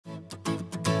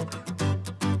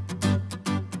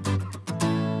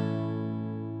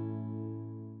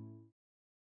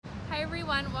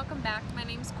everyone, welcome back. My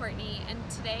name's Courtney, and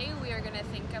today we are going to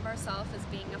think of ourselves as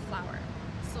being a flower.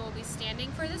 So we'll be standing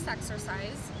for this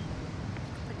exercise.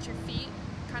 Put your feet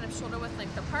kind of shoulder width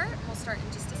length apart. We'll start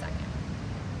in just a second.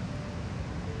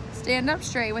 Stand up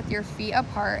straight with your feet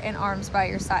apart and arms by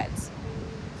your sides.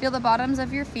 Feel the bottoms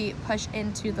of your feet push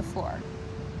into the floor.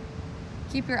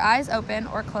 Keep your eyes open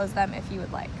or close them if you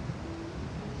would like.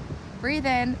 Breathe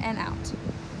in and out.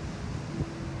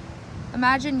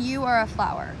 Imagine you are a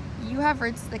flower. You have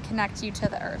roots that connect you to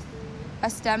the earth, a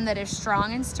stem that is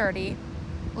strong and sturdy,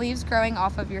 leaves growing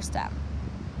off of your stem.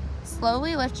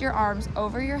 Slowly lift your arms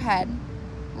over your head,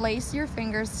 lace your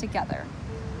fingers together.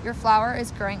 Your flower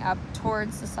is growing up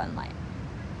towards the sunlight.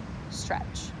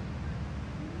 Stretch.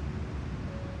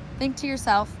 Think to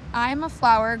yourself, I am a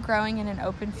flower growing in an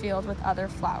open field with other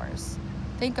flowers.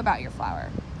 Think about your flower.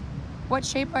 What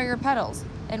shape are your petals?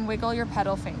 And wiggle your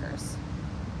petal fingers.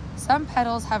 Some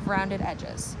petals have rounded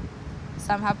edges.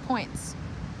 Some have points.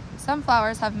 Some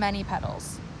flowers have many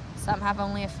petals. Some have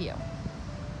only a few.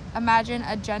 Imagine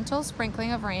a gentle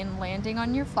sprinkling of rain landing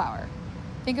on your flower.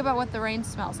 Think about what the rain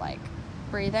smells like.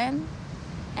 Breathe in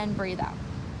and breathe out.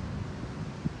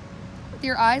 With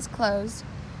your eyes closed,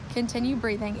 continue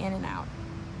breathing in and out.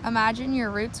 Imagine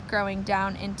your roots growing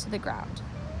down into the ground.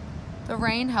 The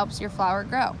rain helps your flower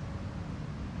grow.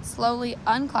 Slowly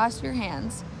unclasp your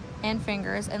hands and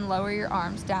fingers and lower your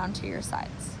arms down to your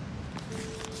sides.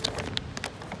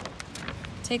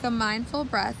 Take a mindful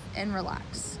breath and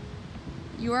relax.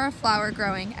 You are a flower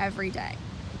growing every day.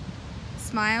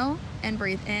 Smile and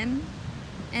breathe in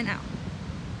and out.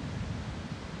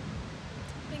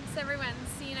 Thanks everyone.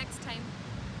 See you next time.